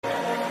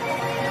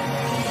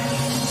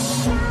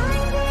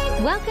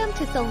Welcome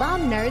to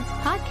Salaam Nerds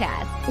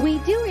Podcast. We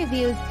do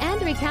reviews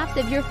and recaps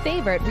of your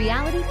favorite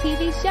reality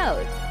TV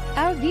shows.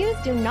 Our views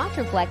do not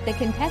reflect the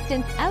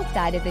contestants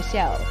outside of the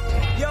show.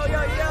 Yo, it's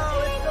the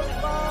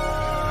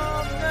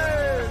Salaam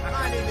Nerds.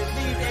 My name is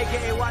Steve,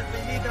 aka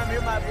Watson Steve, and I'm here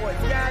with my boy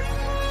Jazz.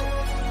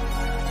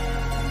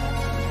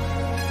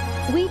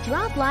 We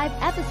drop live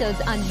episodes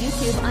on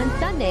YouTube on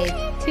Sundays,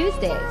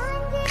 Tuesdays,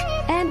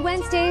 and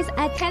Wednesdays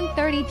at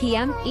 10:30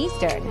 p.m.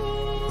 Eastern.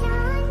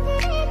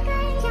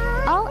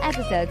 All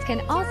episodes can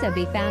also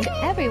be found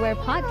everywhere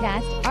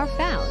podcasts are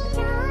found.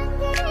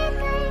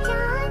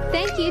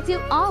 Thank you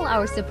to all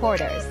our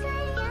supporters.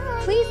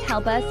 Please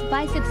help us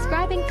by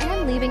subscribing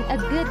and leaving a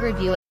good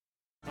review.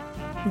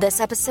 This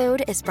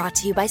episode is brought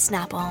to you by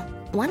Snapple.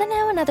 Want to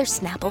know another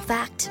Snapple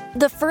fact?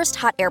 The first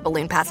hot air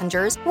balloon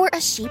passengers were a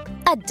sheep,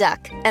 a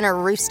duck, and a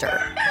rooster.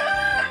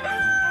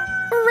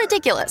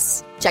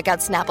 Ridiculous. Check out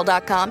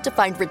Snapple.com to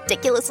find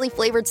ridiculously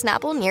flavored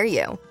Snapple near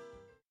you.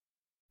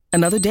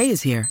 Another day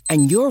is here,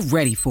 and you're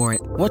ready for it.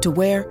 What to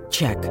wear?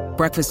 Check.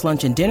 Breakfast,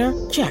 lunch, and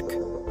dinner? Check.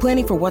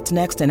 Planning for what's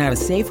next and how to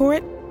save for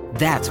it?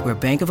 That's where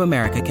Bank of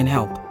America can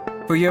help.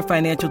 For your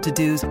financial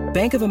to-dos,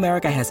 Bank of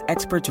America has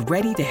experts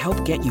ready to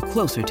help get you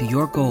closer to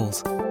your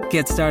goals.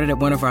 Get started at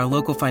one of our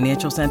local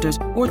financial centers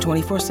or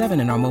 24/7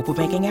 in our mobile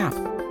banking app.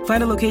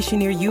 Find a location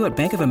near you at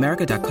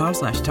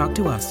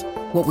bankofamerica.com/talktous.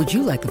 What would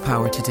you like the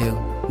power to do?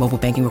 Mobile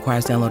banking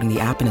requires downloading the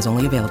app and is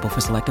only available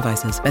for select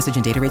devices. Message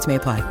and data rates may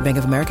apply. Bank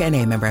of America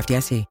N.A., member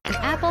FDIC.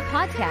 Apple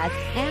Podcasts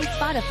and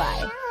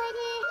Spotify.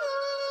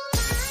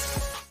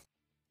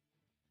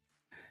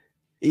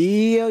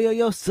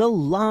 Yo,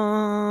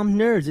 Salaam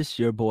Nerds. It's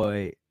your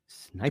boy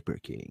Sniper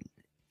King.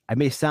 I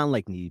may sound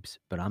like Neebs,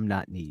 but I'm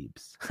not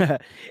Neebs.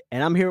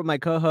 and I'm here with my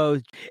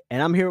co-host,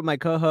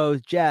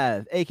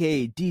 Jav,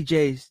 aka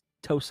DJ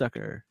Toe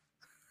Sucker.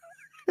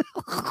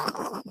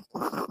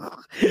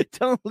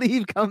 Don't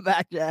leave, come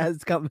back,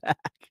 Jazz, come back.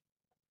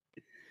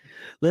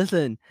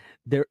 Listen,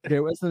 there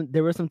was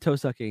some toe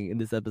sucking in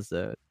this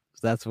episode.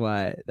 So that's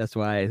why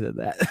I said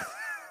that.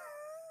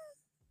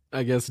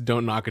 I guess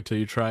don't knock it till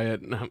you try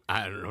it.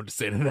 I don't know what to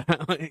say to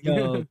that. Like,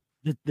 Yo,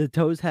 the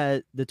toes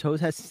had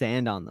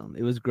sand on them.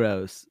 It was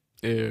gross.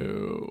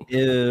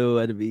 Ew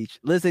at the beach.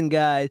 Listen,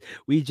 guys,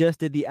 we just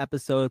did the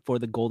episode for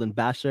the Golden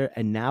Bachelor,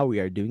 and now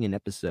we are doing an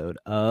episode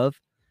of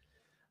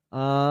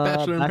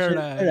Bachelor in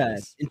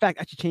Paradise. In fact,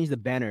 I should change the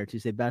banner to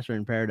say Bachelor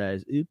in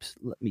Paradise. Oops,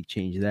 let me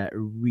change that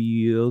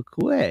real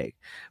quick.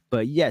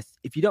 But yes,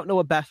 if you don't know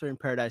what Bachelor in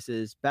Paradise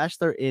is,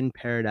 Bachelor in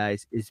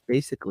Paradise is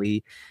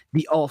basically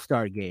the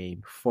all-star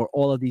game for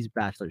all of these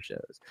Bachelor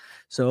shows.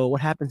 So what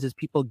happens is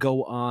people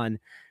go on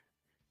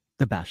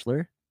The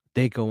Bachelor,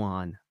 they go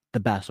on The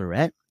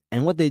Bachelorette,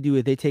 and what they do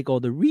is they take all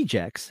the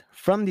rejects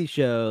from these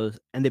shows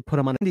and they put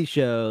them on a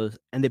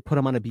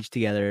beach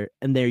together,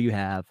 and there you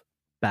have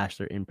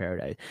Bachelor in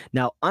Paradise.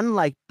 Now,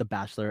 unlike The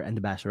Bachelor and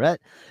The Bachelorette,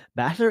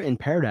 Bachelor in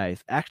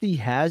Paradise actually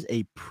has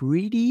a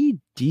pretty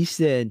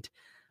decent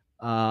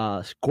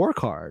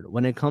scorecard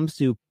when it comes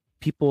to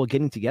people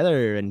getting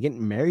together and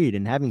getting married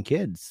and having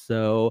kids.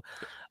 So,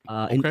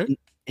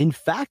 in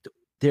fact,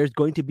 there's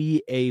going to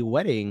be a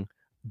wedding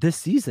this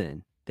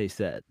season, they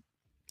said.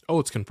 Oh,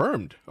 it's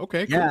confirmed.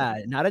 Okay, cool.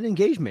 Yeah, not an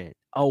engagement,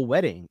 a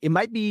wedding. It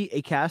might be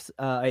a cast,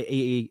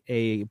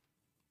 a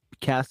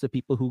cast of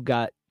people who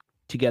got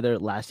together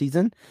last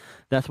season.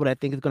 That's what I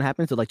think is going to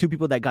happen. So like two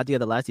people that got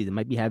together last season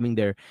might be having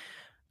their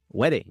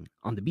wedding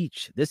on the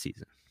beach this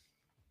season.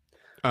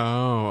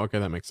 Oh, okay,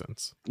 that makes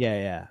sense.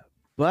 Yeah.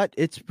 But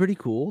it's pretty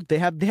cool. They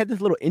had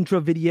this little intro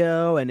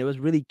video and it was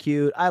really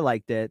cute. I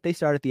liked it. They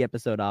started the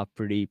episode off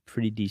pretty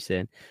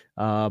decent.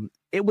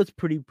 It was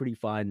pretty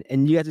fun,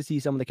 and you got to see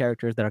some of the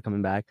characters that are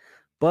coming back.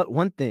 But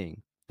one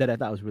thing that I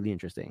thought was really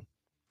interesting: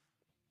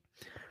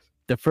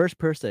 the first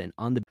person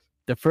on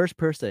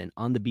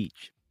the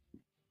beach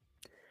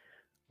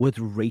with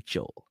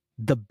Rachel,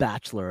 the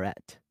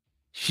Bachelorette.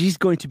 She's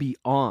going to be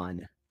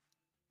on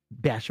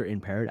Bachelor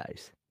in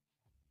Paradise.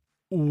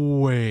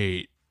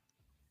 Wait.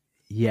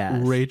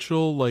 Yes.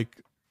 Rachel,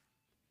 like,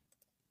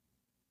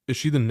 is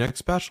she the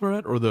next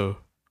Bachelorette or the...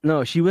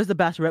 No, she was the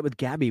Bachelorette with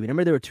Gabby.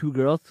 Remember there were two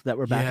girls that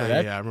were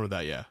Bachelorette? Yeah, I remember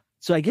that, yeah.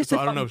 So I guess...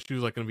 I don't know if she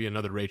was like going to be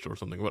another Rachel or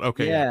something, but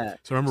okay. Yeah.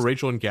 So I remember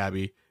Rachel and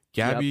Gabby.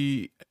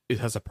 Gabby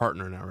has a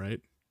partner now,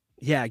 right?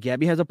 Yeah,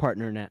 Gabby has a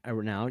partner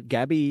now.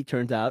 Gabby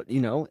turns out,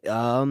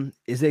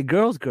 is a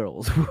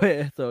girls.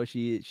 So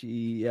she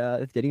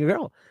is dating a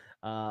girl,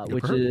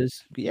 which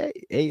is, yeah.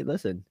 Hey,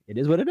 listen, it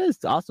is what it is.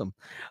 It's awesome.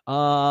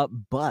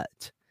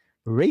 But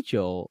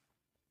Rachel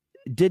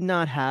did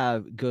not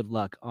have good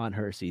luck on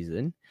her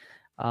season.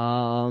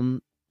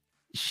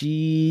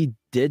 She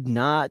did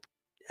not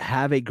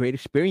have a great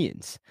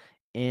experience,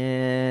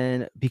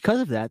 and because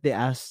of that, they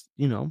asked,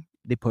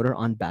 they put her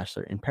on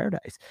Bachelor in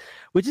Paradise,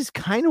 which is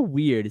kind of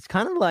weird. It's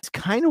kind of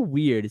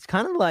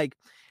like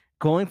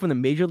going from the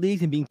major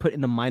leagues and being put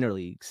in the minor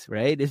leagues,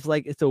 right?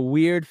 It's a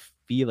weird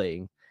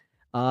feeling.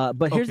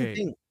 But here's the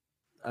thing.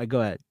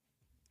 Go ahead.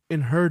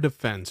 In her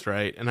defense,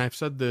 right? And I've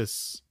said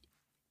this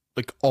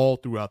like all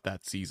throughout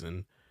that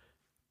season.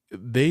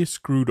 they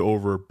screwed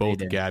over both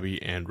did.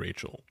 Gabby and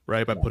Rachel,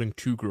 right? By putting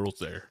two girls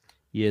there.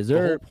 Yes, The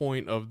sir. whole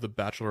point of the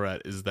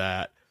Bachelorette is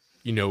that,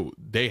 you know,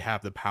 they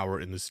have the power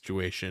in this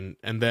situation.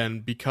 And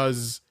then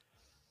because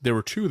there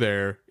were two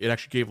there, it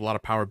actually gave a lot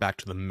of power back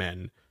to the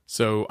men.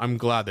 So I'm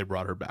glad they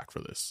brought her back for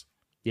this.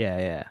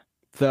 Yeah.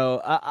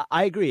 So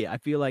I agree. I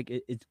feel like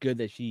it's good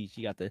that she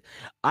got the.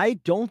 I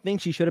don't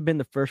think she should have been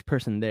the first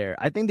person there.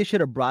 I think they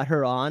should have brought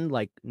her on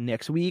like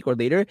next week or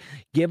later.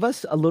 Give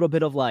us a little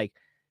bit of like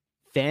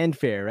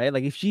fanfare, right?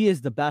 Like if she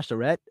is the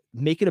Bachelorette,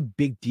 make it a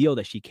big deal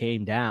that she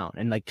came down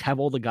and like have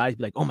all the guys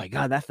be like, "Oh my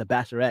God, that's the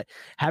Bachelorette."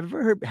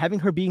 Having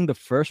her being the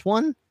first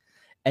one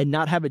and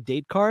not have a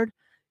date card,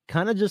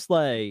 kind of just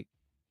like,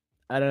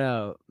 I don't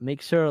know,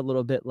 makes her a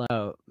little bit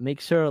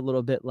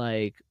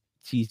like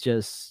she's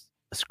just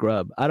a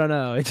scrub. I don't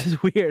know. It's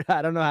just weird.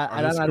 I don't know.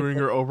 I don't know. Screwing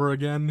her over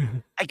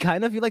again. I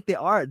kind of feel like they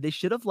are. They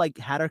should have like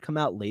had her come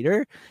out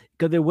later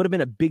because there would have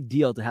been a big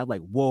deal to have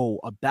like, whoa,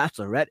 a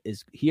Bachelorette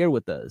is here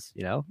with us.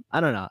 You know,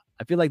 I don't know.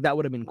 I feel like that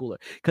would have been cooler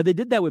because they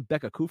did that with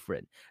Becca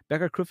Kufrin.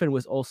 Becca Kufrin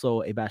was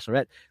also a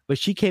Bachelorette, but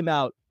she came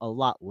out a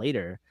lot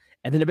later.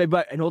 And then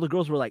everybody and all the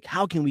girls were like,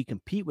 how can we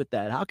compete with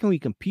that? How can we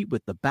compete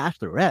with the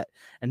Bachelorette?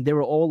 And they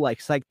were all like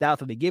psyched out.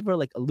 So they gave her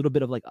like a little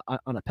bit of like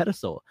on a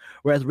pedestal.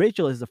 Whereas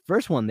Rachel is the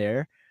first one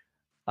there.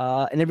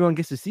 And everyone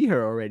gets to see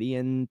her already.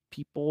 And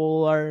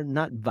people are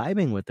not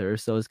vibing with her.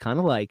 So it's kind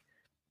of like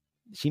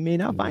she may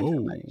not find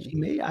somebody. She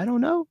may, I don't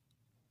know.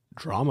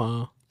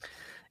 Drama.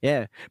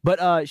 Yeah.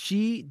 But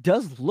she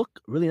does look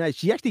really nice.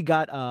 She actually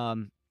got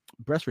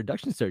breast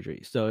reduction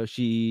surgery. So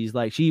she's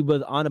like, she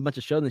was on a bunch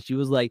of shows and she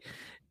was like,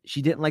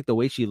 she didn't like the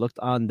way she looked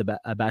on the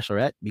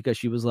Bachelorette because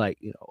she was like,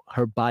 you know,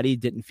 her body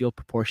didn't feel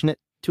proportionate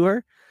to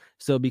her.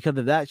 So because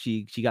of that,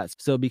 she got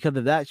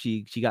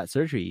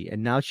surgery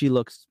and now she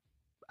looks,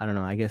 I don't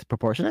know, I guess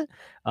proportionate.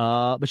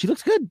 But she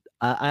looks good.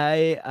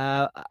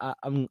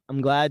 I'm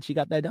glad she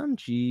got that done.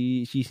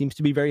 She seems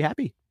to be very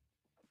happy.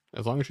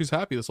 As long as she's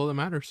happy, that's all that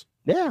matters.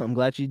 Yeah, I'm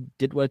glad she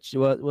did what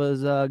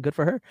was good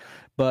for her.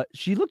 But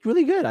she looked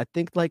really good. I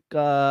think like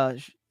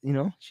you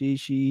know,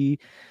 she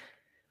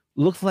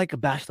looks like a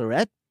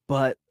Bachelorette,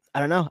 but I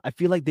don't know. I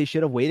feel like they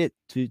should have waited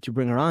to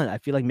bring her on. I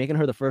feel like making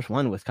her the first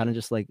one was kind of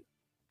just like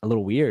a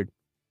little weird.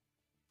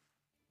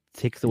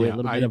 Takes away a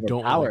little bit of her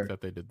power. I don't like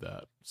that they did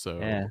that. So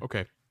yeah.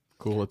 Okay,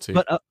 cool. Let's see.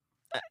 But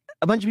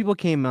a bunch of people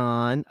came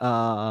on.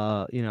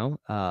 You know,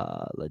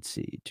 let's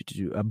see.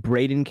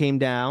 Brayden came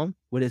down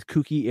with his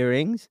kooky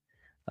earrings.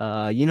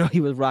 You know,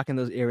 he was rocking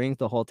those earrings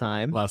the whole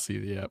time. Last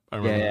season, yeah, I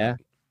remember. Yeah.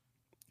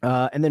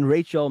 And then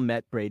Rachel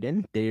met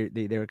Brayden.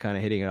 They were kind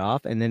of hitting it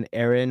off. And then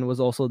Aaron was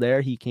also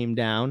there. He came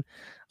down.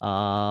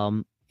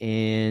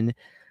 And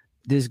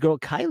this girl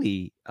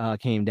Kylie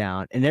came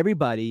down. And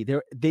everybody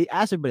they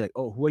asked everybody like,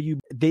 "Oh, who are you?"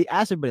 They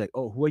asked everybody like,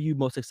 "Oh, who are you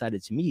most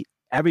excited to meet?"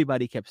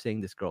 Everybody kept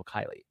saying this girl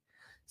Kylie.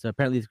 So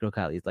apparently this girl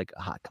Kylie is like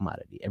a hot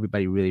commodity.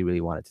 Everybody really,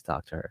 really wanted to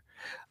talk to her.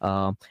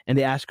 And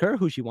they asked her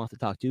who she wants to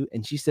talk to,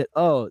 and she said,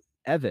 "Oh,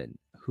 Evan."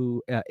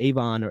 Who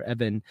Avon or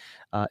Evan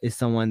is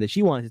someone that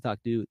she wanted to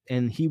talk to,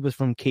 and he was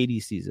from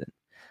Katie's season.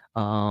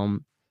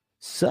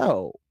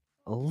 So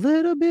a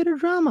little bit of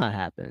drama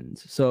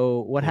happens.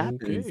 So what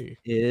happens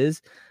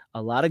is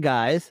a lot of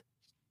guys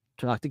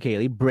talk to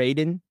Kaylee.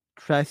 Brayden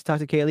tries to talk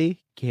to Kaylee.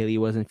 Kaylee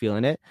wasn't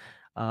feeling it.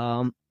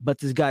 But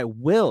this guy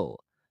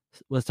Will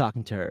was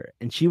talking to her,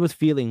 and she was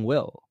feeling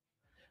Will.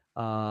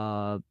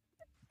 But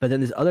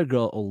then this other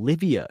girl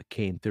Olivia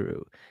came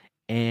through.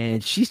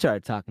 And she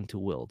started talking to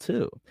Will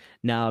too.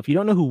 Now, if you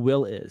don't know who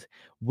Will is,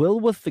 Will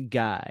was the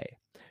guy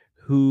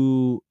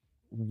who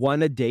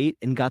won a date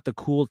and got the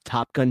cool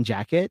Top Gun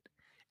jacket.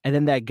 And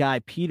then that guy,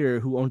 Peter,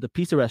 who owned the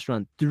pizza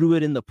restaurant, threw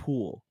it in the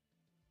pool.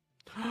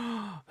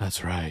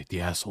 That's right.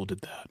 The asshole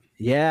did that.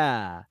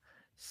 Yeah.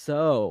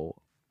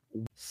 So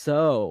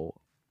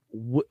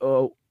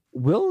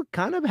Will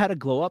kind of had a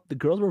glow up. The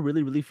girls were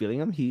really, really feeling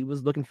him. He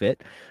was looking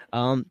fit.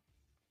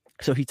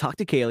 So he talked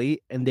to Kaylee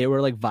and they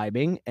were like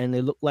vibing and they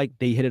looked like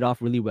they hit it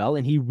off really well.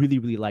 And he really,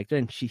 really liked her.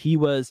 And she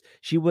was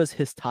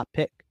his top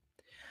pick.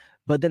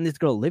 But then this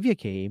girl, Olivia,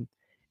 came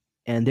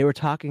and they were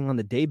talking on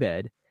the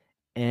daybed.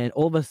 And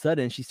all of a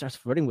sudden she starts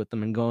flirting with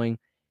them and going,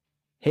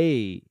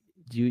 "Hey,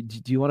 do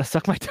you want to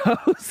suck my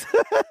toes?"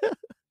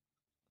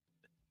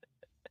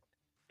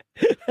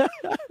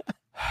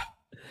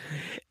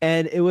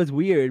 And it was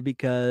weird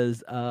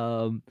because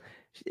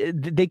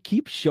they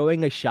keep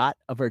showing a shot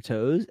of her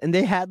toes and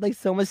they had like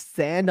so much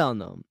sand on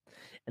them.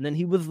 And then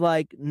he was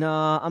like,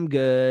 "Nah, I'm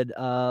good.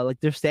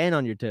 Like there's sand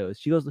on your toes."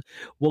 She goes,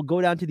 "We'll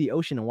go down to the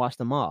ocean and wash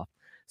them off."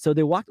 So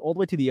they walked all the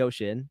way to the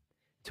ocean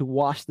to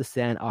wash the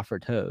sand off her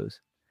toes.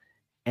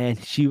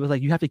 And she was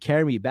like, "You have to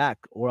carry me back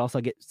or else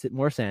I'll get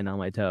more sand on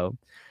my toe."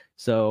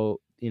 So,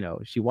 you know,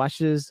 she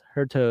washes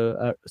her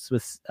toe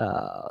with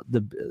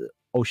the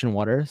ocean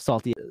water,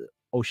 salty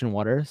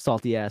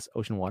ass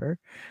ocean water,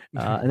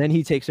 and then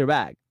he takes her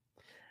back.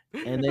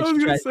 And then I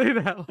was gonna say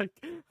that, like,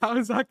 how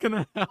is that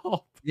gonna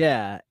help?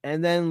 Yeah,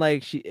 and then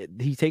like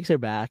he takes her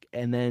back,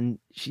 and then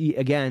she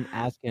again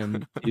asks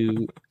him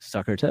to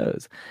suck her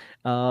toes.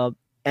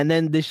 And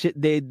then this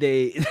shit,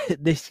 they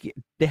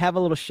have a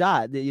little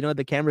shot. You know,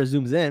 the camera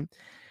zooms in.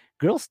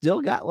 Girl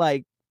still got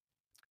like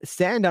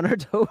sand on her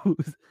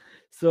toes.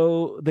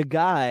 So the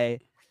guy,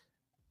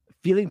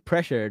 feeling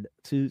pressured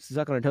to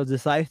suck on her toes,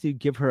 decides to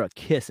give her a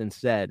kiss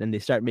instead, and they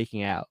start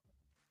making out.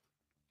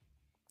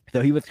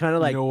 So he was kind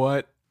of like, you know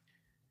what?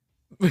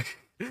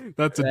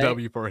 That's a Right?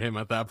 W for him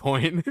at that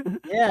point.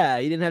 yeah,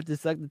 he didn't have to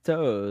suck the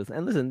toes.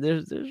 And listen,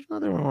 there's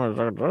nothing wrong with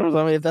sucking toes.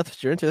 I mean, if that's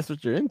what you're into, that's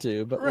what you're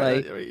into. But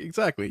Right, like,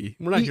 exactly.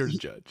 We're not here to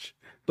judge.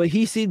 but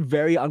he seemed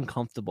very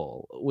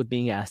uncomfortable with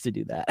being asked to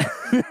do that.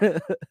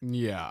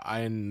 Yeah,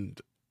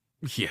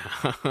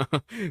 yeah,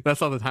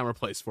 that's not the time or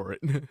place for it.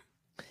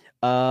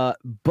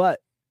 But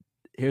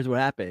here's what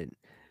happened.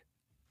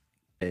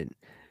 And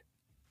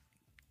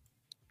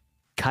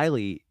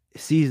Kylie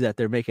sees that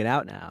they're making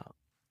out now,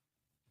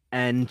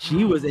 and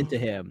she was into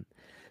him.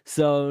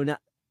 So now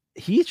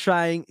he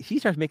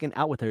starts making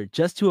out with her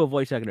just to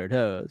avoid sucking her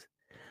toes.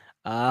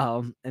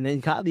 And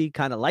then Kylie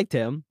kind of liked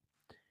him,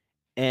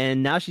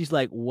 and now she's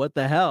like, "What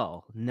the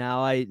hell?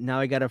 Now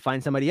I gotta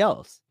find somebody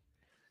else."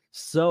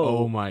 So,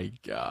 oh my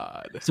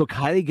god. so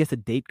Kylie gets a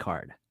date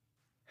card.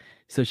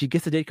 So she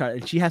gets a date card,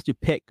 and she has to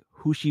pick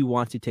who she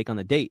wants to take on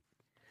the date.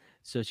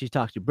 So she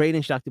talks to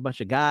Brayden, she talks to a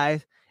bunch of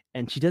guys,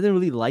 and she doesn't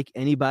really like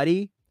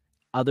anybody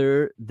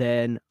other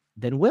than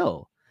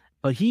Will.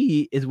 But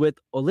he is with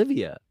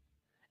Olivia,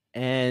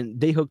 and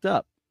they hooked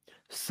up.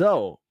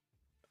 So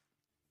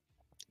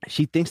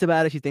she thinks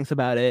about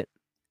it,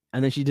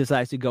 and then she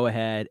decides to go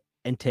ahead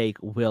and take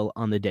Will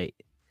on the date.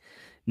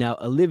 Now,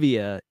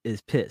 Olivia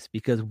is pissed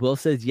because Will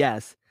says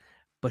yes,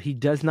 but he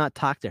does not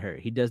talk to her.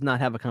 He does not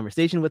have a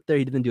conversation with her.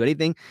 He doesn't do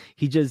anything.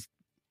 He just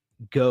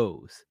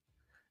goes.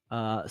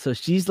 So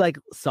she's like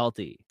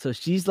salty.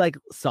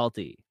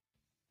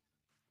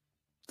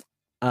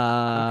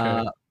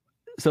 Okay.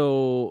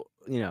 So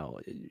you know,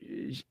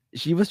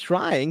 she was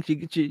trying.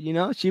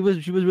 She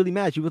was really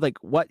mad. She was like,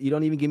 "What? You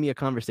don't even give me a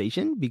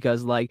conversation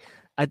because like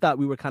I thought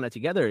we were kind of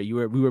together.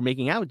 We were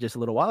making out just a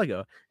little while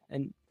ago,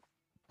 and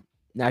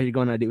now you're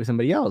going on a date with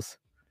somebody else."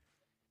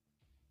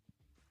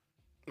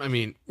 I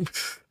mean,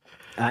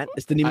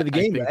 it's the name of the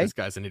game, I think right? this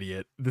guy's an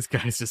idiot. This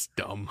guy's just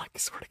dumb. Like, I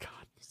swear to God.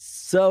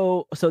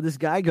 So this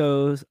guy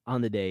goes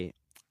on the date.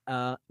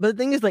 But the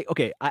thing is, like,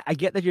 okay, I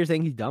get that you're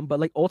saying he's dumb, but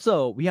like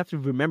also we have to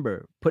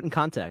remember, put in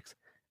context,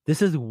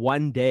 this is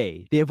one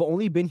day. They have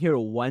only been here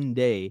one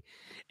day.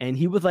 And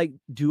he was like,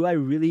 do I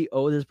really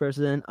owe this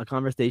person a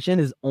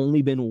conversation? It's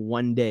only been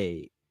one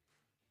day.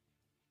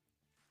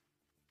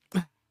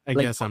 I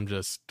guess I'm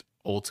just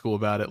old school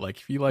about it. Like,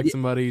 if you like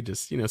somebody,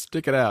 just,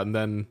 stick it out, and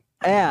then...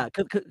 Yeah,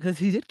 because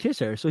he did kiss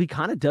her, so he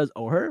kind of does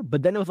owe her.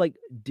 But then it was like,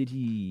 did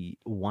he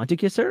want to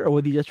kiss her, or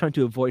was he just trying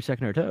to avoid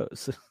sucking her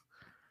toes?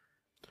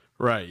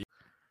 Right,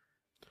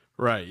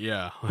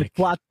 yeah. The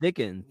plot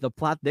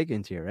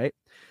thickens here, right?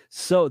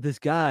 So this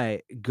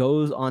guy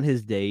goes on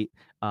his date.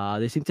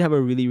 They seem to have a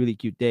really, really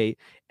cute date.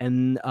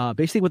 And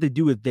basically what they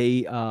do is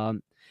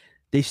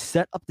they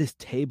set up this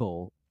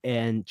table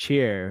and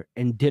chair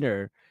and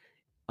dinner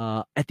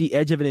at the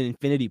edge of an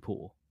infinity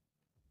pool.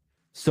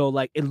 So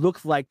like it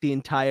looks like the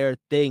entire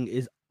thing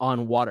is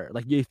on water.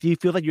 Like you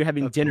feel like you're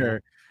having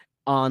dinner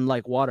on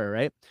like water,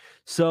 right?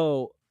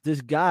 So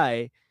this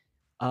guy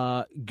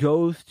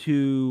goes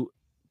to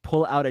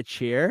pull out a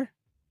chair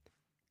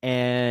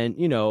and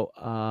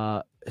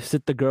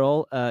sit the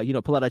girl,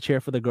 pull out a chair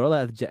for the girl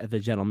as the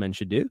gentleman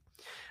should do.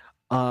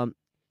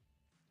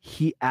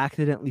 He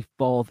accidentally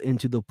falls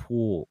into the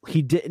pool.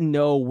 He didn't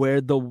know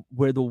where the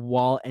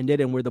wall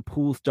ended and where the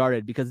pool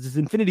started because it's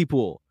an infinity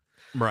pool.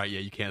 Right, yeah,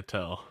 you can't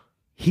tell.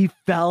 He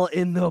fell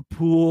in the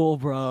pool,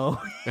 bro.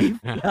 He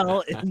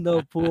fell in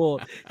the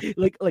pool,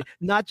 like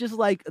not just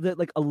like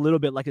a little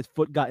bit, like his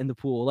foot got in the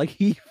pool. Like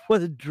he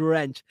was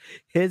drenched.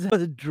 His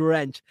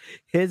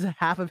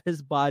half of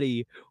his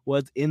body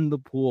was in the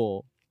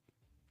pool.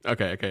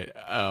 Okay.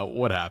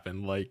 What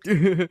happened? Like,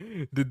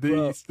 did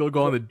they still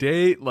go on the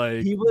date?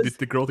 Like, did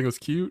the girl think it was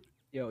cute?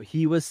 Yo,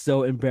 he was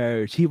so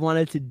embarrassed. He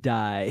wanted to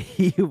die.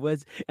 He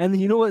was, and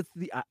you know what's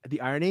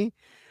the irony?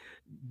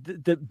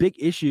 The big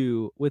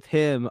issue with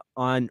him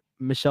on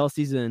Michelle's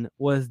season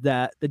was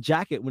that the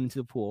jacket went into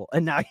the pool,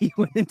 and now he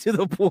went into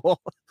the pool.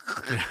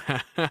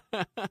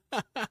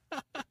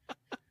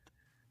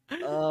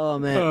 Oh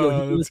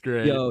man, that's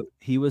great.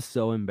 He was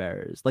so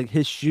embarrassed. Like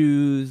his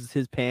shoes,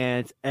 his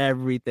pants,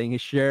 everything.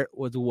 His shirt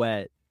was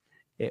wet.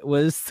 It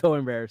was so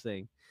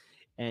embarrassing.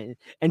 And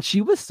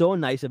she was so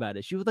nice about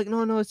it. She was like,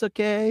 no, it's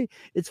okay.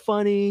 It's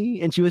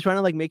funny. And she was trying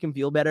to like make him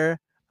feel better.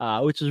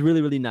 Which was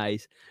really, really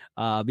nice,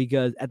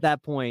 because at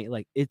that point,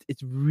 like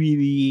it's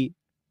really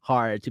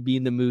hard to be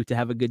in the mood to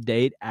have a good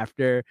date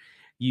after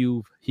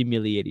you've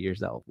humiliated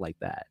yourself like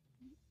that.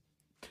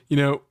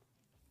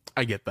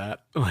 I get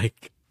that.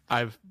 Like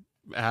I've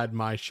had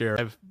my share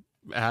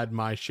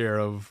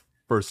of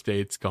first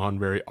dates gone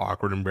very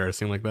awkward,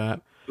 embarrassing like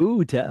that.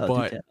 Ooh, tell.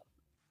 No,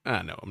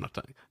 I'm not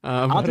telling.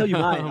 I'll tell you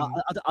mine.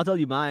 I'll tell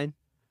you mine.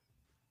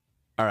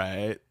 All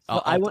right.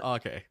 So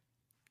Okay.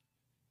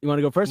 You want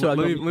to go first? Or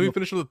Let me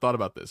finish with a thought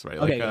about this, right?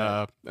 Okay,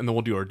 and then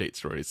we'll do our date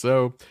story.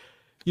 So,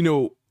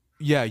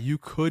 yeah, you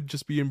could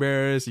just be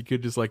embarrassed. You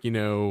could just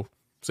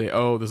say,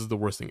 "Oh, this is the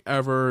worst thing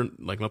ever.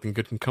 Like nothing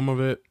good can come of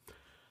it."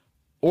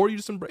 Or you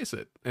just embrace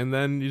it, and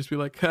then you just be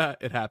like,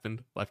 "It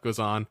happened. Life goes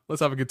on.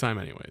 Let's have a good time,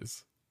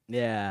 anyways."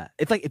 Yeah,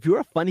 it's like if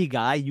you're a funny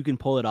guy, you can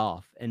pull it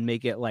off and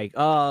make it like,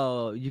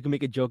 oh, you can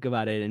make a joke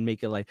about it and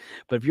make it like.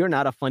 But if you're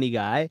not a funny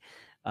guy,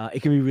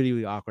 it can be really,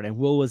 really awkward. And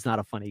Will was not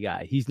a funny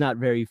guy. He's not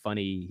very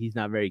funny. He's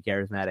not very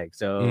charismatic.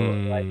 So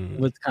like, it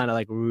was kind of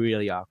like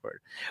really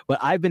awkward. But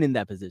I've been in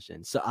that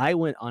position. So I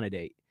went on a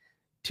date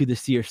to the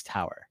Sears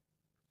Tower.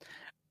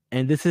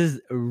 And this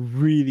is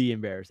really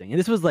embarrassing. And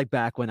this was like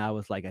back when I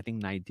was like, I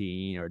think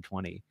 19 or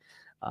 20.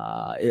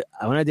 I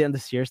went on a date on the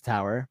Sears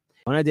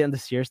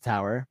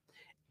Tower.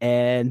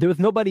 And there was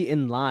nobody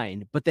in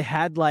line, but they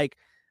had like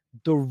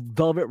the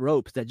velvet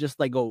ropes that just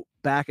like go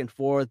back and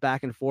forth,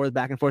 back and forth,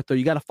 back and forth. So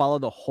you got to follow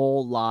the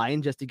whole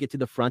line just to get to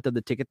the front of the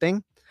ticket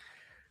thing.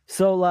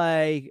 So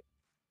like,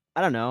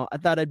 I don't know. I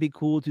thought it'd be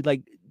cool to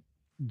like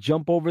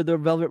jump over the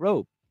velvet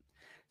rope.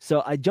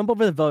 So I jump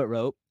over the velvet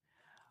rope.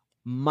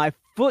 My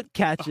foot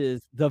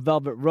catches the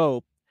velvet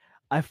rope.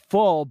 I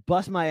fall,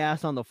 bust my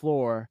ass on the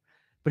floor.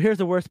 But here's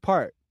the worst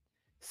part.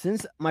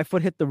 Since my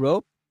foot hit the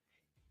rope,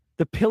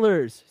 the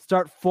pillars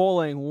start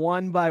falling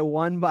one by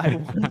one by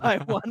one by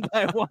one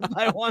by one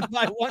by one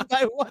by one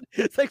by one.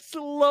 It's like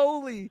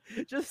slowly,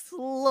 just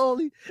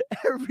slowly.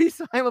 Every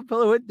time a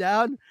pillar went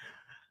down,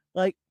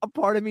 like a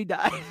part of me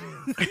died.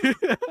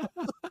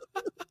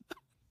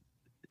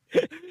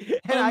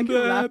 And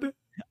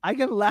I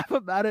can laugh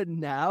about it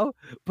now,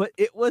 but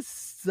it was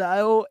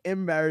so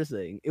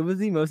embarrassing. It was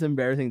the most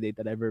embarrassing date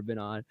that I've ever been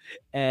on,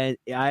 and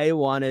I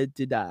wanted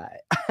to die.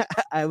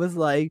 I was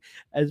like,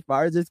 as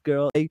far as this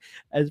girl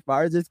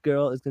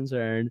is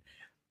concerned,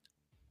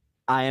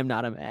 I am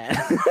not a man.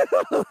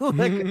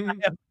 Like, I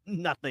am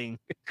nothing.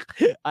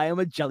 I am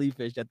a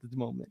jellyfish at this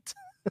moment.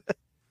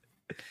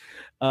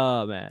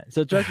 Oh man!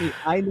 So trust me,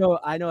 I know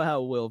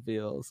how Will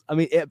feels. I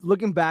mean,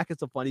 looking back,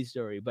 it's a funny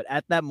story, but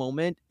at that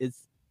moment,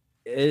 it's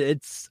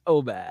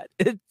so bad.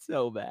 It's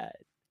so bad.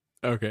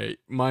 Okay,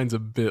 mine's a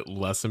bit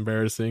less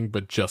embarrassing,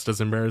 but just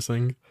as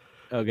embarrassing.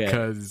 Okay.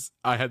 Because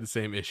I had the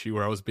same issue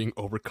where I was being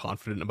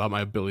overconfident about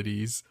my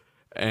abilities,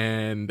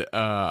 and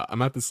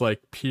I'm at this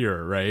like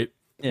pier, right?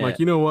 Yeah. I'm like,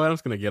 you know what? I'm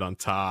just gonna get on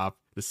top,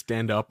 to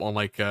stand up on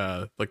like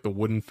the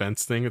wooden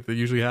fence thing that they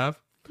usually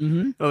have.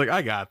 Mm-hmm. I was like,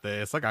 I got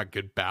this. I got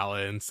good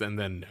balance, and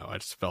then no, I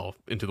just fell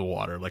into the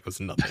water like it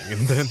was nothing,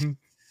 and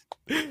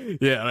then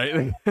yeah,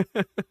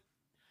 right.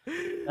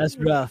 That's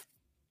rough.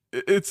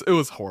 It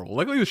was horrible.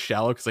 Luckily, it was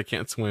shallow because I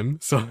can't swim.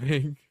 So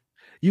like,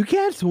 You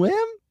can't swim?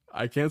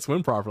 I can't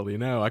swim properly.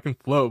 No, I can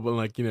float, but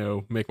like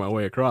make my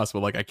way across.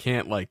 But like I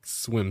can't like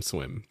swim,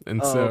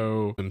 and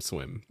so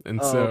swim,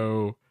 and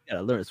so you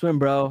gotta learn to swim,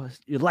 bro.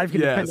 Your life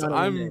can depend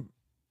on it.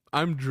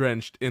 I'm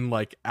drenched in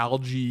like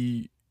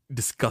algae,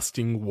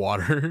 disgusting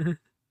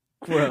water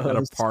at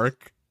a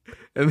park,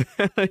 and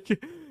then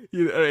like.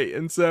 Right,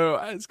 and so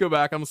I just go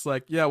back. I'm just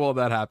like, yeah, well,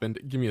 that happened.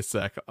 Give me a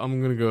sec.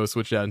 I'm gonna go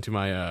switch out into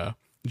my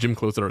gym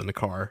clothes that are in the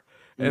car,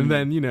 and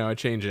then I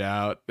change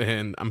out,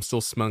 and I'm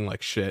still smelling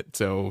like shit.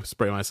 So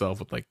spray myself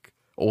with like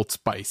Old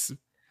Spice.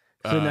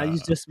 So now you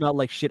just smell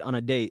like shit on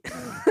a date.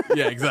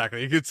 Yeah,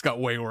 exactly. It's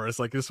got way worse.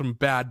 Like it's from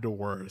bad to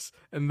worse.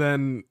 And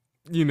then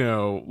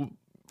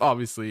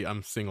obviously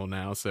I'm single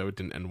now, so it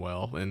didn't end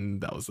well, and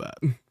that was that.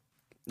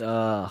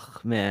 Ugh,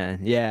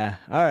 man. Yeah.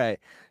 All right.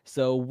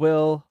 So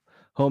Will.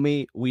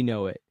 Homie, we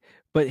know it.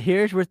 But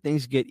here's where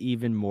things get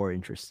even more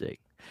interesting.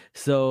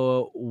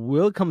 So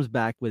Will comes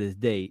back with his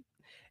date,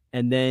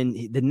 and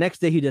then the next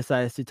day he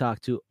decides to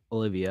talk to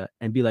Olivia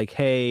and be like,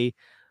 hey,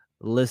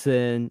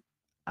 listen,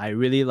 I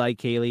really like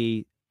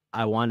Kaylee.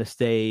 I want to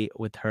stay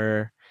with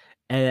her.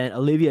 And then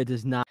Olivia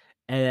does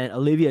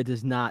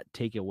not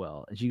take it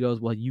well. And she goes,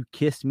 well, you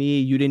kissed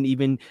me. You didn't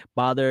even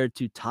bother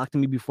to talk to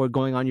me before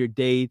going on your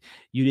date.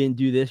 You didn't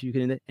do this. You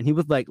couldn't. And he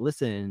was like,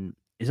 listen,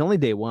 it's only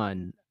day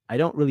one. I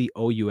don't really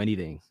owe you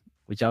anything,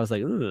 which I was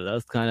like, ooh, that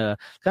was kind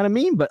of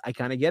mean, but I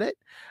kind of get it.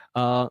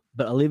 But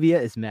Olivia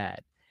is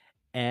mad.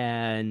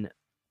 And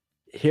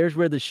here's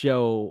where the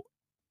show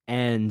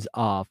ends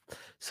off.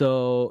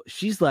 So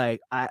she's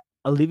like,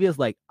 Olivia's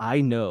like,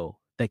 I know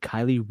that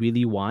Kylie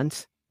really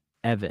wants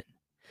Evan.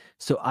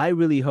 So I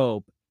really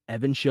hope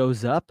Evan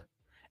shows up,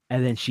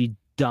 and then she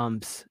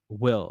dumps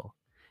Will.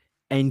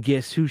 And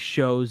guess who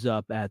shows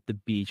up at the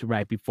beach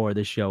right before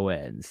the show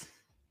ends?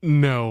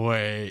 No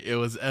way. It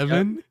was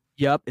Evan?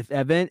 Yep, it's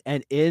Evan.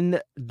 And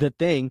in the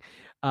thing,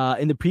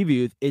 in the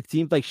previews, it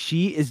seems like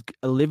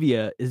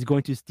Olivia is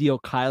going to steal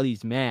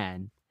Kylie's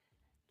man,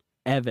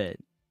 Evan.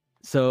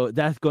 So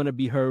that's going to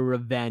be her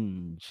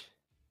revenge.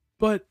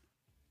 But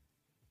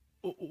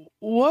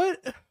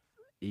what?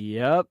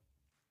 Yep.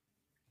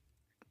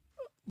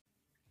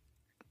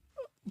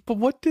 But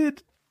what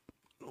did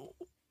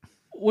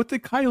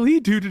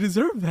Kylie do to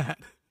deserve that?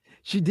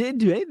 She didn't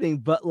do anything,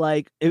 but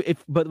like,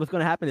 but what's going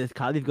to happen is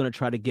Kylie's going to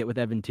try to get with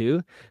Evan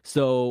too.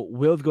 So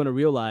Will's going to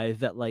realize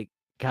that like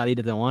Kylie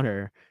doesn't want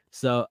her.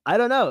 So I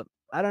don't know.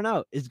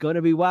 It's going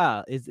to be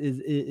wild.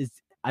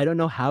 I don't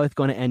know how it's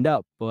going to end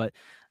up, but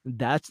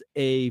that's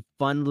a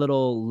fun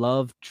little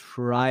love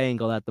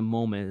triangle at the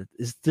moment.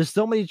 There's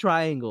so many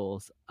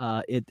triangles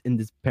in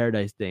this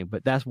paradise thing,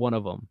 but that's one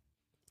of them.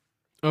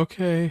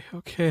 Okay,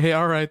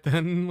 all right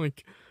then.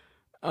 Like,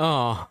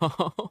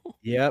 oh,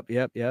 Yep.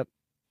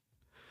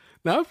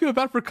 now I feel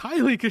bad for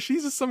Kylie because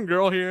she's just some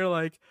girl here.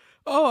 Like,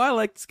 oh, I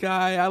like this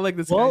guy. I like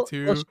this guy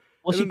too.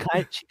 She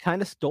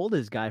kind of stole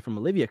this guy from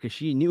Olivia because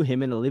she knew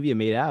him and Olivia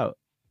made out.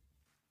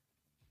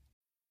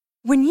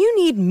 When you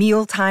need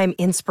mealtime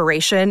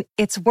inspiration,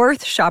 it's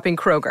worth shopping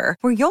Kroger,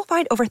 where you'll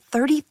find over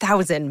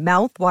 30,000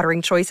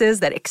 mouth-watering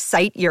choices that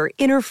excite your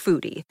inner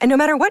foodie. And no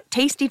matter what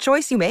tasty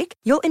choice you make,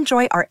 you'll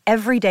enjoy our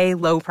everyday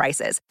low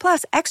prices,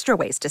 plus extra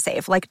ways to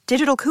save, like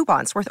digital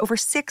coupons worth over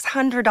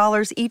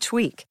 $600 each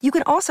week. You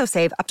can also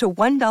save up to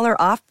 $1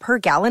 off per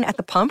gallon at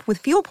the pump with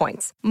fuel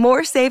points.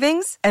 More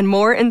savings and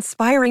more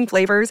inspiring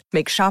flavors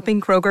make shopping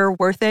Kroger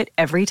worth it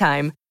every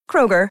time.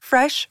 Kroger,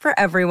 fresh for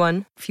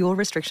everyone. Fuel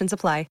restrictions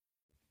apply.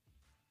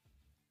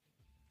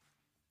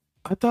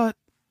 I thought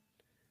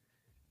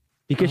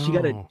because she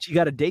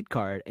got a date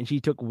card and she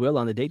took Will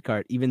on the date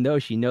card, even though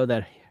she know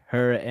that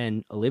her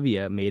and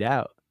Olivia made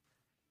out.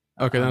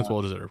 Okay, that's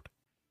well deserved.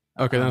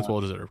 That's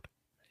well deserved.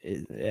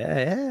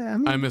 Yeah.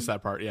 I missed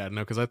that part. Yeah,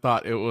 no, because I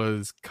thought it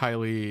was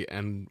Kylie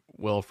and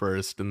Will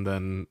first, and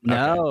then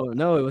no,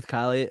 it was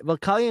Kylie. Well,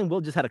 Kylie and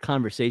Will just had a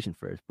conversation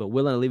first, but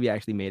Will and Olivia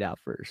actually made out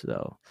first.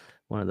 So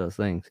one of those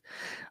things.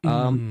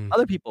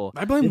 Other people,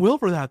 I blame Will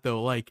for that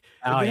though. Like,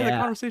 if they had a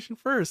conversation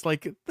first.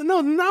 Like,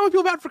 no, now I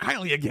feel bad for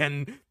Kylie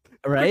again.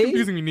 Right? You're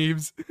confusing me,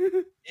 Neebs.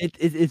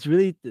 It's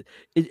really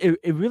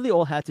it really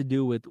all had to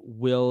do with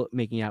Will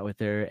making out with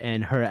her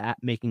and her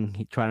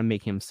trying to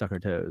make him suck her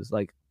toes.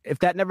 Like, if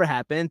that never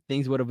happened,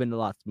 things would have been a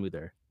lot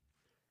smoother.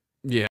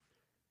 Yeah.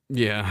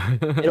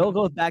 It all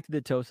goes back to the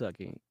toe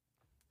sucking.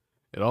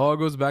 It all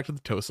goes back to the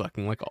toe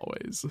sucking, like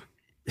always.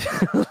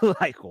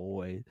 Like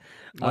always.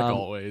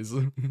 Always.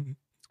 All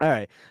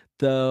right.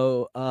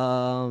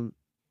 So,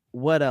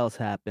 what else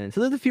happened?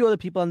 So there's a few other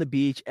people on the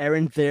beach.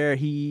 Aaron's there.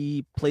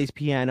 He plays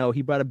piano.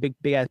 He brought a big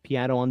ass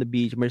piano on the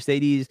beach.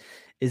 Mercedes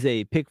is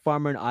a pig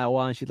farmer in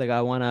Iowa, and she's like,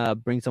 I want to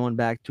bring someone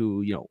back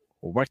to,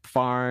 work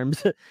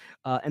farms.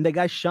 And the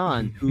guy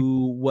Sean,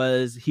 who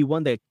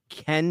won the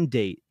Ken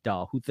date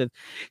doll, who said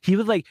he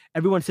was like,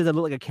 everyone says I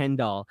look like a Ken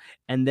doll,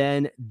 and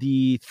then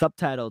the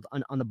subtitles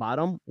on the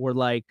bottom were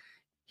like,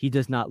 he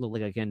does not look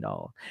like a Ken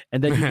doll.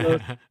 And then he goes,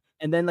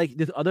 and then like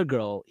this other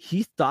girl,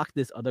 he stalked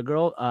this other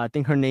girl. I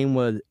think her name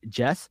was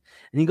Jess,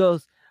 and he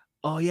goes,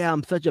 "Oh yeah,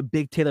 I'm such a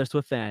big Taylor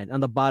Swift fan." On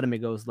the bottom, it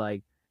goes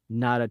like,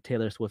 "Not a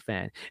Taylor Swift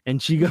fan,"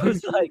 and she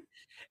goes like.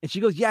 And she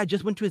goes, "Yeah, I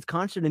just went to his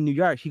concert in New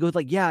York." He goes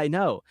like, "Yeah, I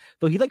know."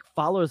 So he like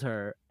follows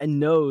her and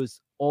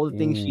knows all the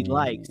things she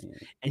likes,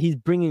 and he's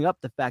bringing up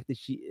the fact that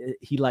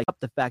he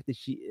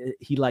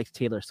likes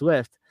Taylor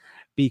Swift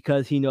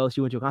because he knows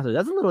she went to a concert.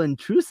 That's a little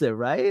intrusive,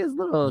 right? It's a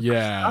little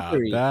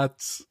stalkery.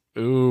 That's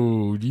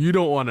you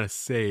don't want to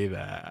say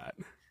that.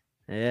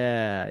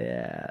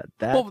 Yeah.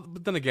 Well,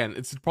 but then again,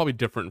 it's probably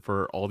different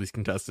for all these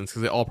contestants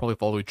because they all probably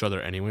follow each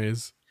other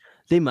anyways.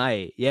 They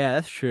might. Yeah,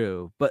 that's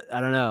true. But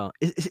I don't know.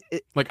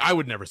 Like, I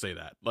would never say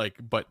that. Like,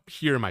 but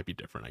here it might be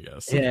different, I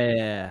guess.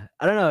 Yeah.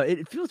 I don't know.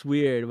 It feels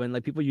weird when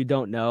like people you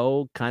don't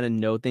know kind of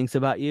know things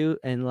about you,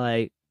 and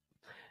like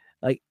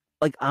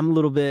I'm a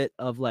little bit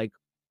of like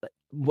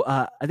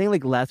I think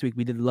like last week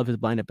we did the Love Is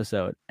Blind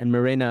episode, and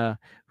Morena,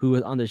 who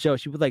was on the show,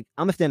 she was like,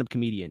 I'm a stand-up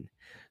comedian.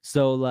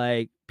 So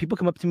like people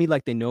come up to me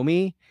like they know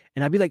me,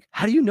 and I'd be like,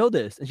 how do you know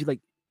this? And she's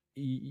like,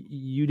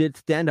 you did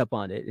stand up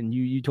on it and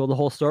you told the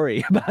whole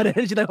story about it.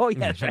 And she's like, oh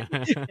yeah, that's right.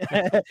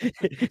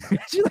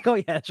 She's like, oh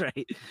yeah, that's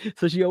right.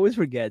 So she always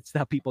forgets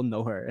how people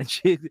know her, and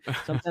she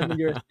sometimes when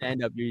you're a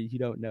stand up you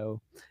don't know.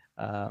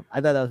 I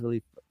thought that was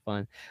really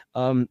fun.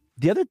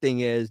 The other thing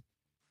is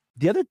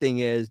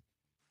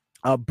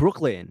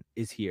Brooklyn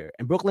is here,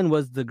 and Brooklyn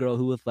was the girl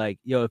who was like,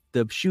 yo, if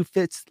the shoe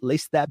fits,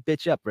 lace that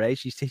bitch up, right?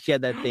 She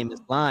had that famous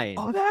line.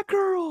 Oh, that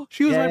girl,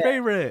 she was my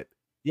favorite.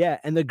 Yeah,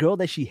 and the girl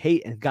that she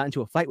hate and got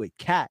into a fight with,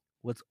 Kat,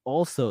 was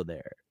also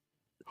there.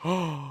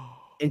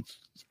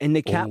 and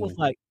the Kat was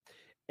like,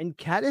 and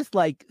Kat is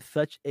like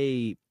such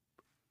a,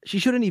 she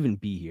shouldn't even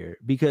be here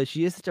because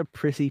she is such a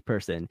prissy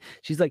person.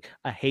 She's like,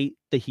 I hate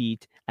the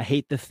heat, I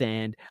hate the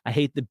sand, I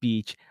hate the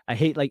beach,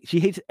 she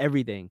hates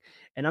everything.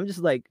 And I'm just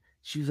like,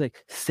 she was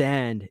like,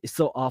 sand is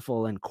so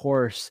awful and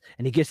coarse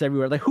and it gets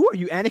everywhere. Like, who are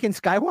you, Anakin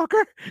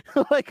Skywalker?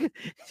 Like,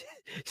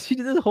 she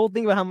did this whole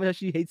thing about how much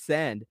she hates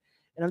sand.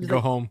 And I'm just go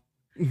like, home.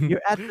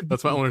 You're at the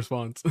That's my only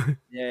response.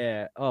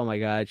 Yeah. Oh my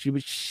God.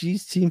 She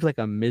seems like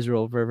a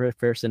miserable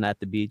person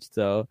at the beach.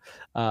 So,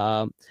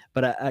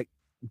 but I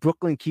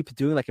Brooklyn keeps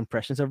doing like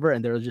impressions of her,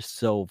 and they're just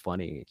so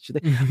funny. She's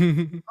like,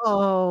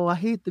 "Oh, I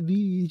hate the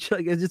beach."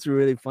 Like, it's just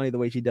really funny the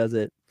way she does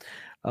it.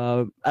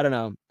 I don't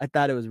know. I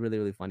thought it was really,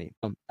 really funny.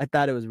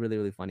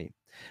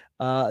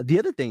 The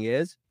other thing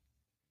is,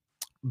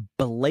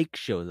 Blake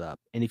shows up,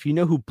 and if you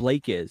know who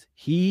Blake is,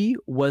 he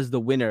was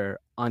the winner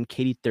on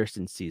Katie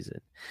Thurston's season.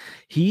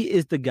 He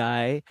is the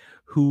guy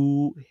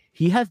who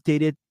he has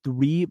dated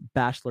 3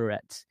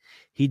 bachelorettes.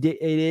 He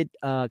dated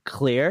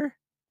Claire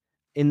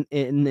in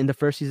the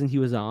first season he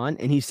was on,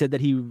 and he said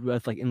that he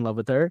was like in love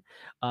with her.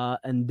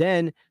 And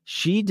then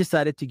she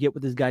decided to get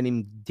with this guy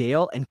named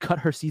Dale and cut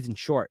her season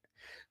short.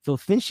 So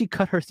since she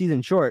cut her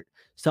season short,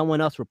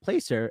 someone else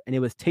replaced her, and it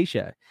was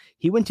Tasha.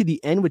 He went to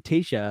the end with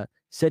Tasha,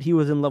 said he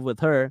was in love with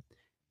her.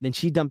 Then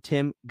she dumped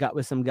him, got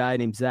with some guy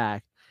named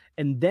Zach.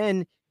 And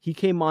then he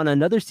came on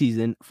another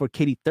season for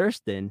Katie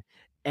Thurston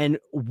and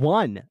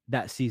won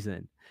that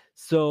season.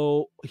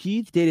 So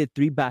he's dated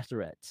 3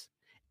 bachelorettes.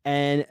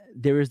 And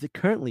there is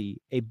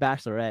currently a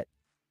bachelorette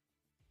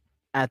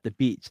at the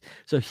beach.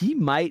 So he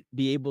might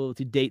be able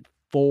to date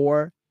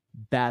 4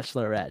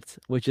 bachelorettes,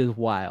 which is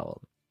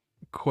wild.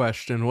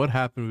 Question: what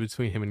happened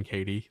between him and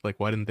Katie? Like,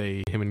 why didn't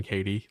they?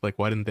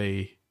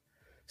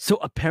 So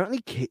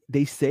apparently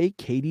they say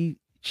Katie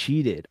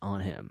cheated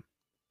on him.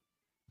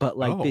 But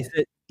they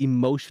said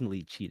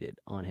emotionally cheated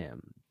on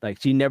him.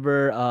 Like she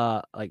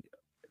never like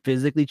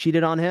physically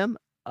cheated on him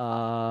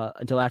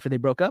until after they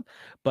broke up,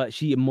 but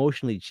she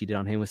emotionally cheated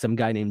on him with some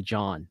guy named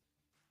John.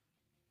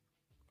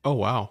 Oh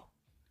wow.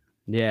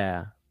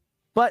 Yeah.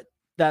 But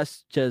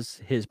that's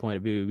just his point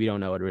of view. We don't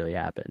know what really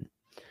happened.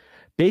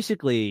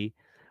 Basically,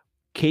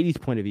 Katie's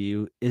point of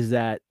view is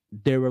that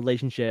their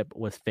relationship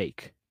was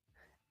fake.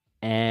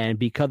 And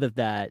because of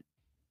that,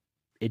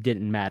 it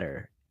didn't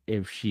matter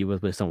if she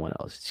was with someone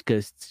else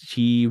because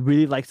she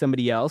really liked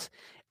somebody else.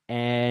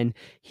 And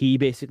he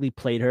basically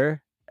played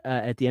her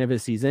at the end of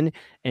his season.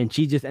 And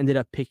she just ended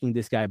up picking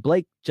this guy,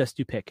 Blake, just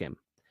to pick him.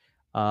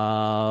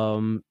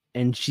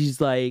 And she's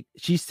like,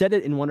 she said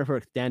it in one of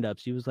her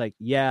stand-ups. She was like,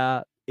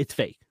 yeah, it's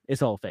fake.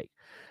 It's all fake.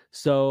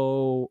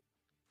 So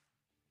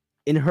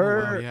in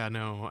her... Oh, wow, yeah,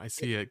 no, I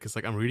see it. Because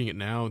I'm reading it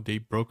now. They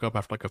broke up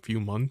after a few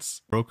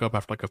months. Of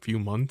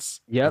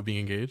being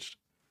engaged.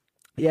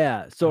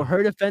 Yeah. So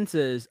her defense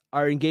is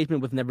our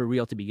engagement was never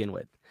real to begin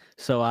with.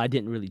 So I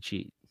didn't really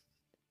cheat.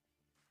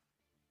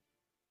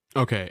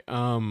 Okay.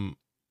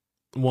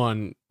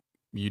 One,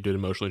 you did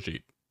emotionally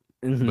cheat.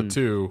 Mm-hmm. But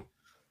 2,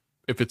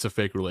 if it's a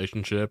fake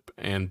relationship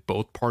and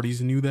both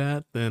parties knew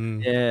that, then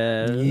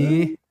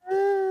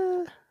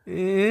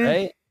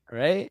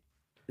right.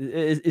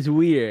 It's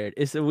weird.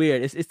 It's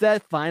weird. It's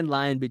that fine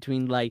line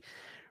between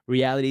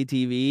reality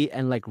TV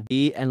and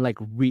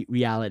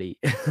reality.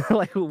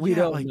 We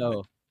don't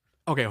know.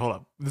 Okay, hold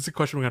up. This is a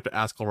question we have to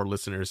ask all our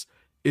listeners.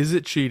 Is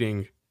it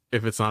cheating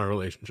if it's not a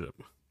relationship?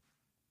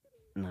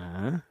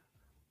 Nah.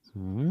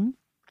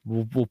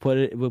 We'll put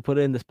it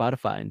in the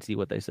Spotify and see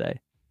what they say.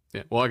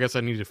 Yeah. Well, I guess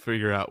I need to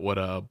figure out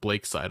what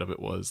Blake's side of it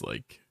was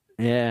like.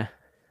 Yeah.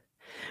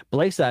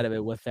 Blake's side of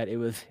it was that it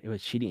was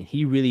cheating.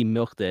 He really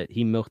milked it.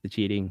 He milked the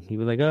cheating. He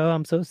was like, "Oh,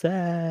 I'm so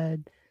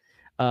sad."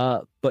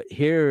 But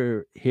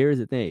here's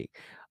the thing.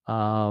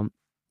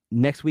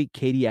 Next week,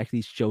 Katie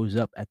actually shows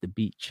up at the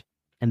beach,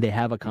 and they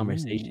have a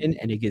conversation,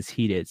 and it gets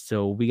heated.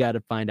 So we got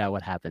to find out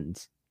what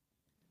happens.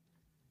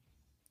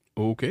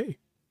 Okay.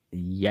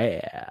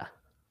 Yeah.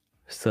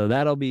 So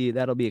that'll be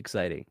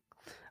exciting.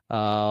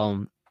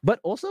 But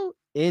also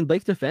in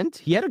Blake's defense,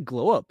 he had a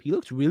glow up. He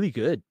looks really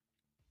good.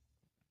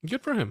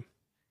 Good for him.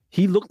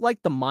 He looked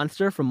like the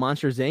monster from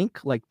Monsters Inc.,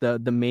 like the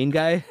main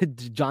guy,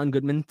 John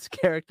Goodman's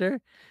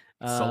character.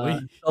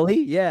 Sully,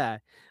 yeah.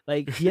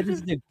 Like he had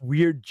this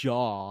weird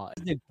jaw,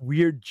 and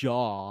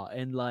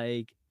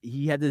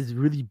he had this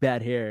really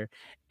bad hair.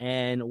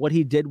 And what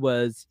he did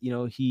was,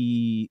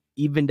 he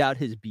evened out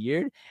his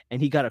beard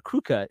and he got a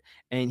crew cut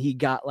and he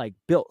got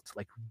built,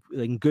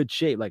 in good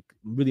shape,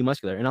 really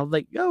muscular. And I was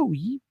like, yo,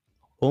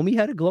 homie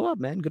had a glow up,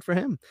 man. Good for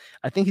him.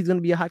 I think he's going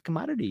to be a hot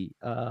commodity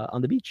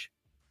on the beach.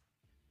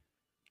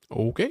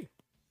 Okay.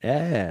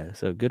 Yeah.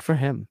 So good for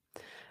him.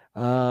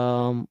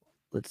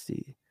 Let's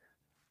see.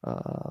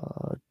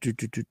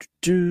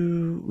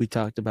 We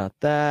talked about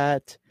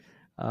that.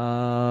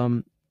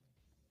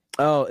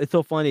 Oh, it's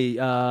so funny.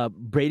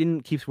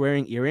 Brayden keeps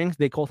wearing earrings.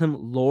 They called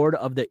him Lord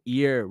of the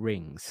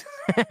Earrings.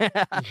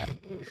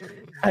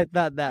 I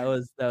thought that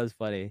was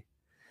funny.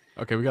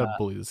 Okay, we gotta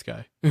bully this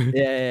guy.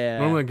 Yeah.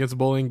 Normally against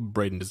bullying,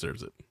 Brayden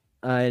deserves it.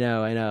 I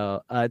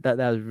know. I thought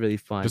that was really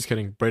fun. Just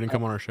kidding. Brayden,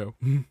 come on our show.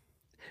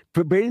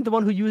 Brayden's the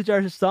one who used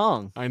our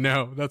song. I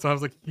know. That's why I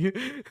was like...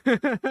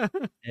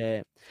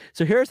 Yeah.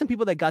 So here are some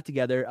people that got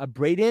together.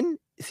 Brayden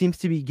seems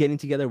to be getting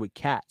together with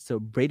Kat. So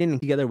Brayden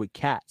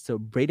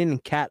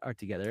and Kat are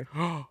together.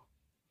 Yeah.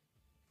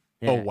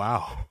 Oh,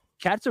 wow.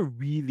 Kat's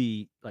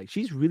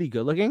she's really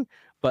good looking,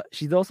 but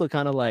she's also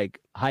kind of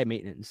high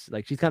maintenance.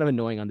 She's kind of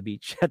annoying on the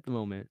beach at the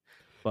moment.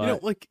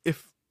 But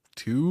if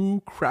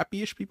 2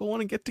 crappy-ish people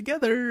want to get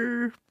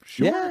together,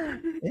 sure.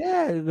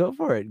 Yeah, go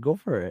for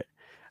it.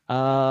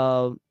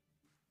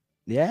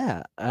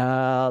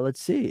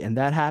 Let's see. And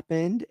that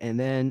happened. And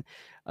then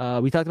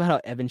we talked about how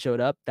Evan showed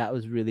up. That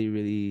was really,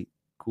 really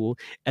cool.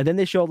 And then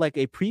they showed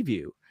a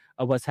preview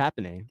of what's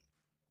happening.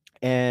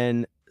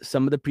 And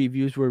some of the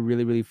previews were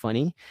really, really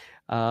funny.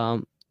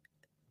 One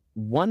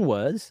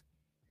was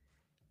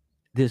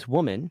this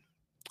woman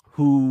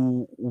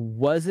who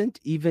wasn't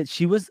even,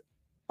 she was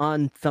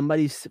on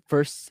somebody's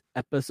first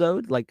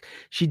episode. Like,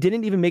 she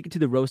didn't even make it to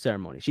the rose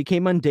ceremony. She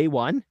came on day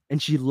 1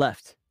 and she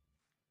left.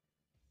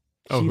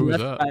 Oh, She who was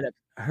left that? right up.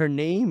 Her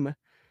name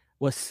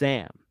was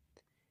Sam,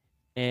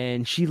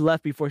 and she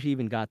left before she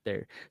even got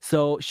there.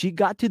 So she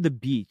got to the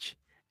beach,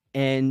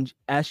 and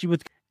as she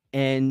was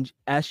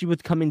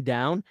coming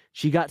down,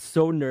 she got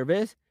so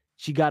nervous,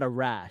 she got a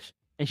rash,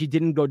 and she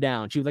didn't go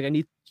down. She was like, I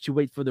need to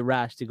wait for the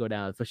rash to go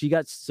down. So she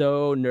got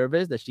so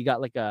nervous that she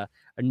got like a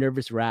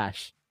nervous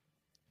rash.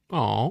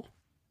 Oh,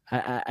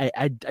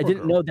 I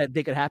didn't know that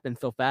they could happen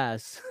so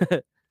fast.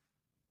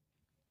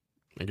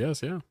 I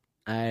guess, yeah.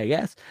 I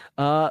guess.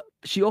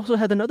 She also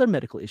had another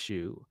medical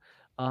issue.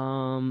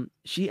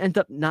 She ended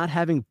up not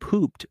having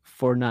pooped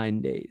for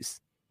 9 days.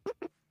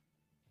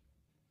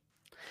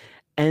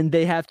 And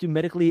they have to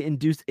medically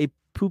induce a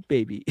poop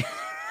baby.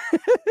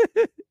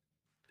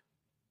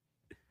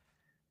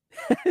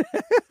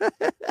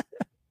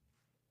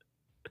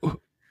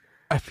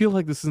 I feel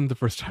like this isn't the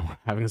first time we're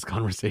having this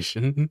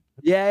conversation.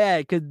 Yeah,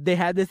 because they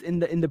had this in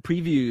the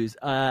previews,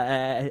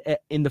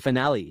 in the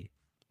finale.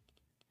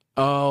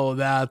 Oh,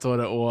 that's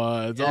what it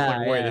was. I was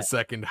like, wait Yeah. a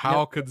second.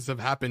 How could this have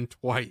happened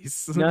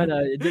twice? No,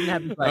 it didn't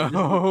happen twice.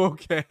 Oh,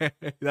 okay.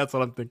 That's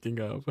what I'm thinking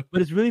of.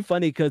 But it's really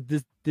funny because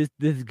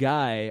this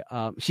guy,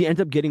 she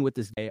ends up getting with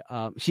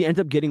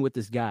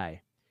this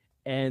guy.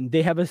 And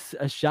they have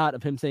a shot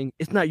of him saying,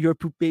 "It's not your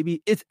poop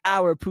baby, it's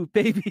our poop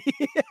baby."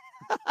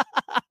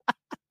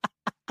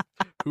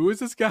 Who is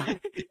this guy?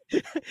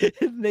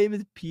 His name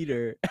is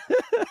Peter.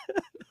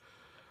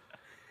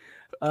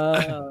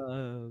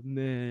 Oh,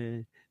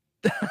 man.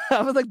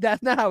 I was like,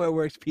 that's not how it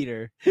works,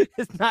 Peter.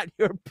 It's not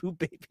your poop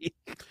baby.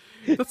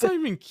 That's not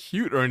even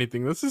cute or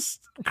anything. This is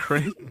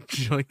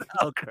cringe. Like,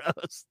 Oh,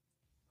 gross.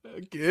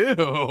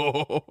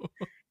 ew.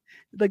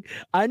 Like,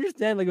 I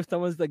understand, like, if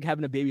someone's like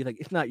having a baby, like,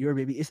 it's not your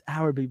baby, it's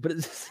our baby. But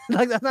it's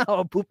like, that's not how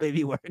a poop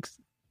baby works.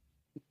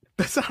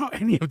 That's not how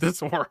any of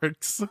this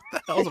works. What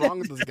the hell's wrong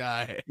with this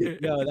guy?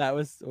 No, that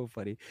was so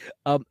funny.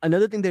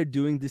 Another thing they're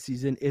doing this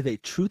season is a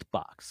truth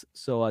box.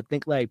 So I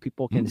think like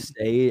people can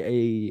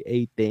say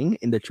a thing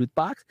in the truth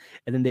box,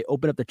 and then they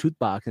open up the truth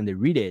box and they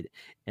read it,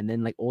 and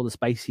then like all the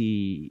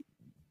spicy,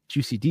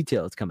 juicy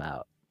details come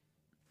out.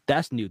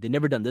 That's new. They've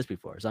never done this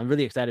before, so I'm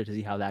really excited to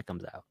see how that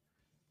comes out.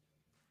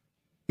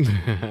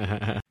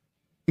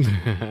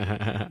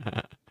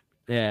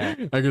 Yeah,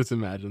 I can just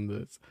imagine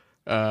this.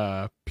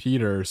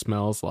 Peter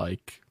smells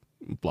like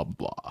blah blah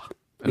blah.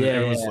 And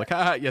everyone's like,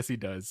 yes, he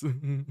does.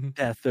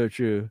 that's so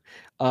true.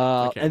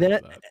 I can't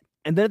believe that.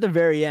 And then at the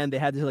very end, they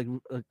had this like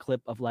a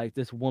clip of like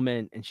this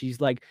woman, and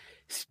she's like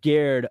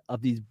scared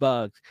of these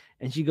bugs,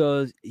 and she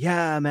goes,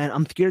 "Yeah, man,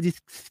 I'm scared of these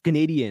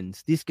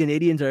Canadians. These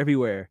Canadians are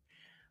everywhere."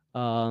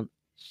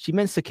 She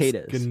meant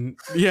cicadas.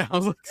 Yeah, I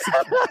was like,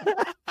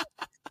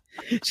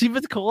 She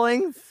was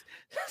calling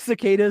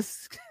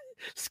cicadas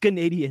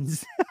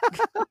Canadians.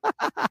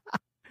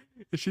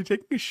 is she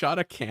taking a shot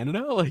at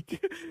Canada?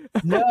 Like,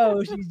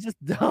 No, she's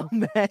just dumb,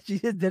 man. She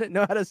just didn't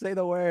know how to say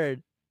the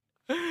word.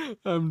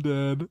 I'm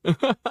dead.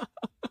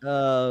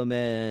 Oh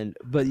man,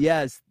 but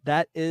yes,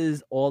 that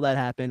is all that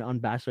happened on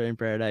Bachelor in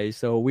Paradise.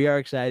 So we are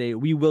excited.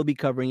 We will be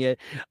covering it.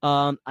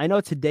 I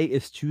know today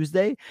is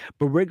Tuesday,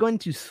 but we're going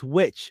to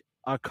switch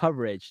our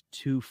coverage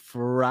to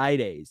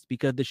Fridays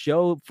because the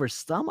show, for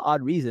some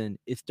odd reason,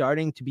 is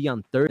starting to be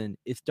on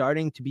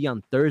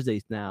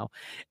Thursdays now,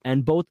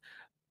 and both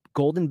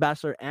Golden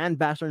Bachelor and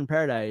Bachelor in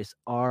Paradise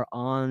are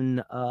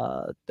on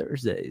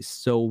Thursdays.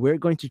 So we're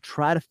going to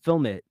try to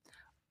film it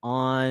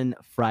on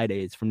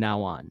Fridays from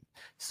now on.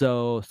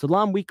 So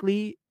Salaam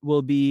Weekly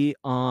will be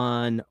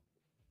on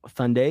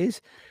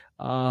Sundays,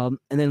 and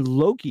then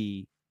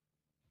Loki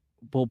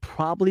will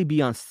probably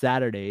be on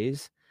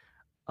Saturdays,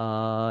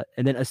 and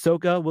then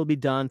Ahsoka will be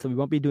done, so we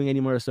won't be doing any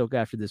more Ahsoka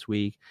after this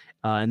week,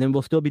 and then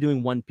we'll still be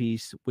doing One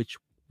Piece, which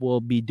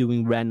we'll be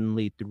doing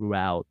randomly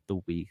throughout the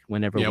week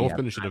whenever Yeah, we we'll have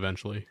finish time. it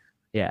eventually.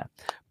 Yeah,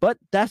 but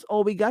that's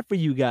all we got for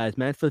you guys,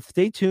 man. So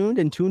stay tuned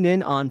and tune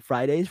in on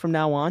Fridays from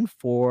now on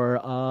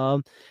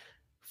for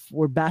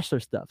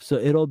Bachelor stuff. So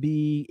it'll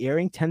be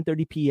airing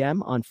 10:30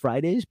 p.m. on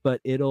Fridays, but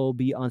it'll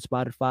be on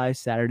Spotify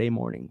Saturday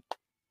morning.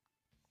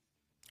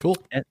 Cool.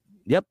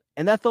 Yep,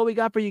 and that's all we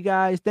got for you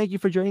guys. Thank you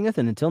for joining us,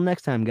 and until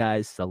next time,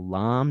 guys,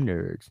 Salaam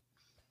nerds.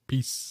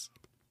 Peace.